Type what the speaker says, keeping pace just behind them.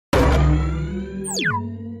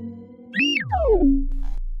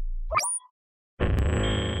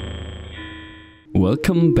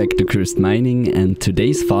Welcome back to Cursed Mining, and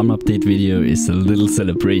today's farm update video is a little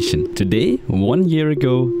celebration. Today, 1 year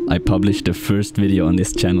ago, I published the first video on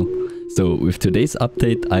this channel. So with today's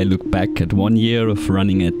update, I look back at 1 year of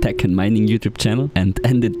running a tech and mining YouTube channel and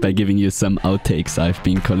end it by giving you some outtakes I've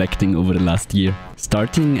been collecting over the last year.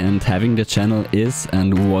 Starting and having the channel is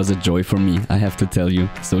and was a joy for me, I have to tell you.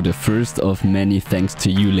 So the first of many thanks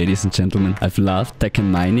to you, ladies and gentlemen. I've loved tech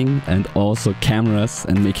and mining and also cameras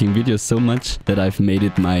and making videos so much that I've made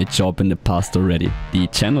it my job in the past already. The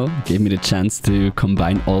channel gave me the chance to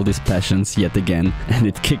combine all these passions yet again, and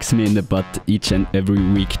it kicks me in the butt each and every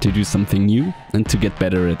week to do something new and to get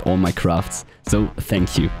better at all my crafts. So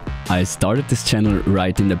thank you. I started this channel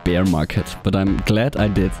right in the bear market, but I'm glad I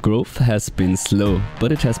did. Growth has been slow,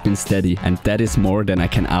 but it has been steady, and that is more than I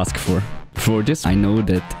can ask for. For this, I know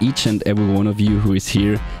that each and every one of you who is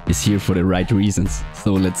here for the right reasons.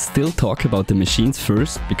 So let's still talk about the machines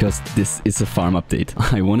first, because this is a farm update.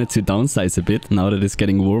 I wanted to downsize a bit now that it's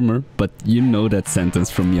getting warmer, but you know that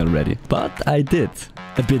sentence from me already. But I did,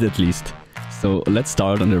 a bit at least. So let's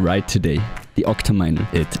start on the right today. The Octominer.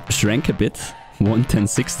 It shrank a bit.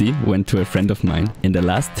 11060 went to a friend of mine. In the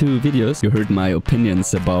last two videos, you heard my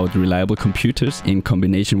opinions about reliable computers in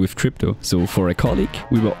combination with crypto. So for a colleague,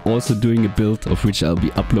 we were also doing a build of which I'll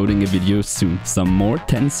be uploading a video soon. Some more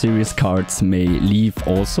 10 series cards may leave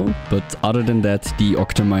also, but other than that, the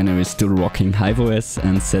Octominer is still rocking HiveOS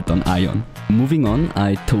and set on aeon. Moving on,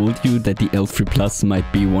 I told you that the L3 Plus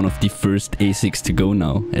might be one of the first ASICs to go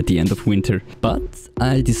now at the end of winter, but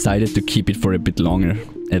I decided to keep it for a bit longer.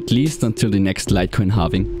 At least until the next Litecoin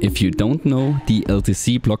halving. If you don't know, the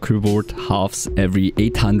LTC block reward halves every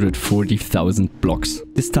 840,000 blocks.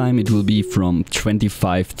 This time it will be from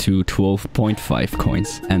 25 to 12.5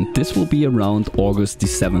 coins. And this will be around August the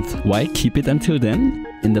 7th. Why keep it until then?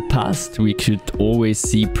 In the past, we could always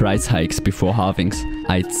see price hikes before halvings.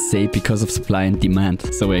 I'd say because of supply and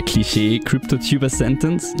demand. So a cliché CryptoTuber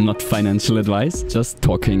sentence, not financial advice, just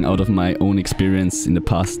talking out of my own experience in the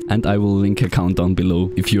past. And I will link a countdown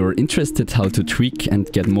below. If you're interested how to tweak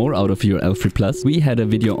and get more out of your L3 Plus, we had a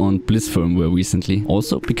video on Bliss firmware recently.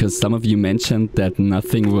 Also because some of you mentioned that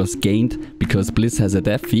nothing was gained because Bliss has a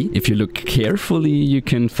dev fee. If you look carefully, you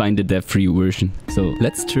can find the dev-free version. So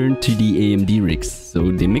let's turn to the AMD rigs.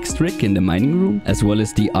 So the mixed rig in the mining room, as well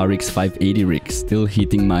as the RX 580 rig, still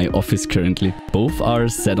heating my office currently. Both are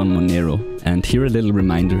set on Monero. And here a little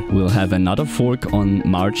reminder, we'll have another fork on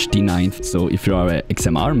March the 9th, so if you are an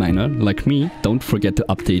XMR miner like me, don't forget to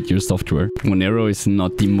update your software. Monero is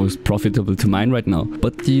not the most profitable to mine right now,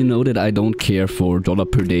 but you know that I don't care for dollar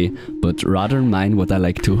per day, but rather mine what I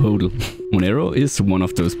like to hodl. Monero is one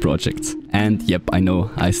of those projects. And yep, I know,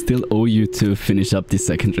 I still owe you to finish up the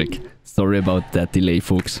second rig. Sorry about that delay,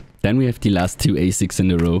 folks. Then we have the last two ASICs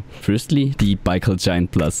in a row. Firstly, the Baikal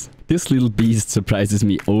Giant Plus. This little beast surprises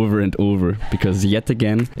me over and over, because yet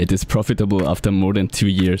again, it is profitable after more than 2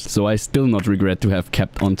 years, so I still not regret to have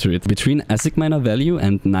kept onto it. Between ASIC miner value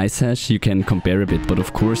and NiceHash you can compare a bit, but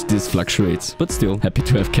of course this fluctuates, but still happy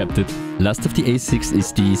to have kept it. Last of the ASICs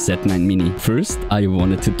is the Z9 Mini. First, I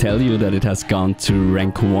wanted to tell you that it has gone to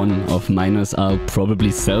rank 1 of miners I'll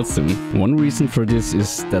probably sell soon. One reason for this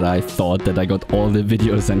is that I thought that I got all the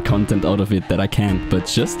videos and content out of it that I can, but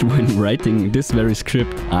just when writing this very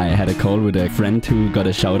script, I had a call with a friend who got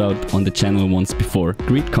a shout out on the channel once before.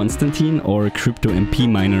 Greet Constantine, or Crypto MP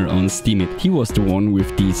Miner on Steemit. He was the one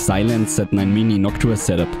with the silent Z9 Mini Noctua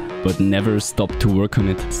setup, but never stopped to work on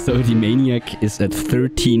it. So the Maniac is at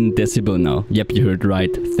 13 decibel now. Yep, you heard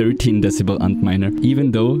right, 13 decibel Antminer,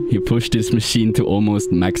 even though he pushed this machine to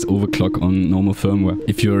almost max overclock on normal firmware.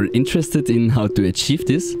 If you're interested in how to achieve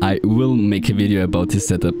this, I will make a video about his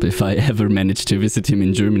setup if I ever manage to visit him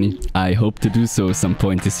in Germany. I hope to do so some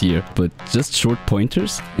point this year. But just short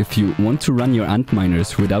pointers, if you want to run your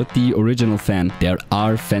Antminers without the original fan, there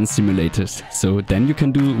are fan simulators. So then you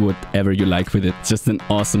can do whatever you like with it. Just an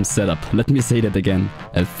awesome setup. Let me say that again,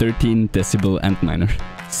 a 13 decibel Antminer.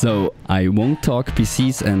 So I won't talk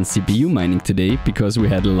PCs and CPU mining today because we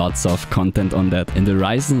had lots of content on that. In the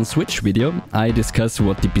Ryzen Switch video, I discuss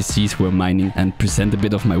what the PCs were mining and present a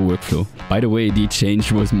bit of my workflow. By the way, the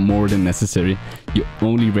change was more than necessary. You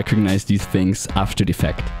only recognize these things after the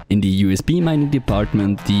fact. In the USB mining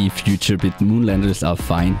department, the future bit Moonlanders are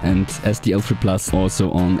fine, and as the L3 Plus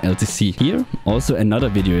also on LTC. Here, also another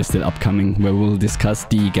video is still upcoming where we'll discuss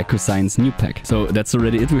the Gecko Science new pack. So that's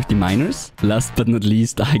already it with the miners. Last but not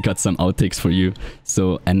least, I got some outtakes for you.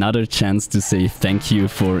 So another chance to say thank you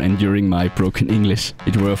for enduring my broken English.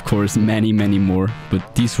 It were of course many more,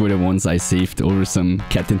 but these were the ones I saved over some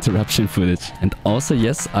cat interruption footage. And also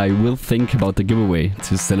yes, I will think about the giveaway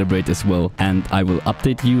to celebrate as well. And I will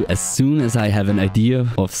update you as soon as I have an idea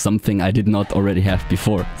of something I did not already have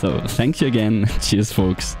before. So thank you again, cheers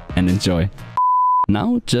folks, and enjoy.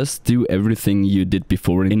 Now just do everything you did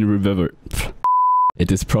before in reverse.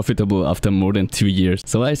 It is profitable after more than 2 years,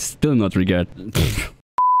 so I still not regret.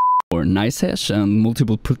 Or NiceHash and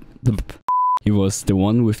multiple he was the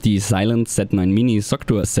one with the silent Z9 mini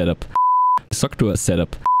software setup.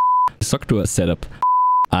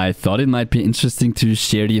 I thought it might be interesting to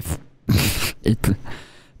share the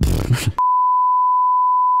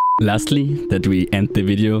Lastly, that we end the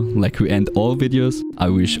video like we end all videos. I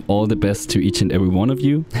wish all the best to each and every one of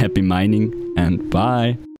you. Happy mining and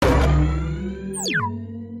bye!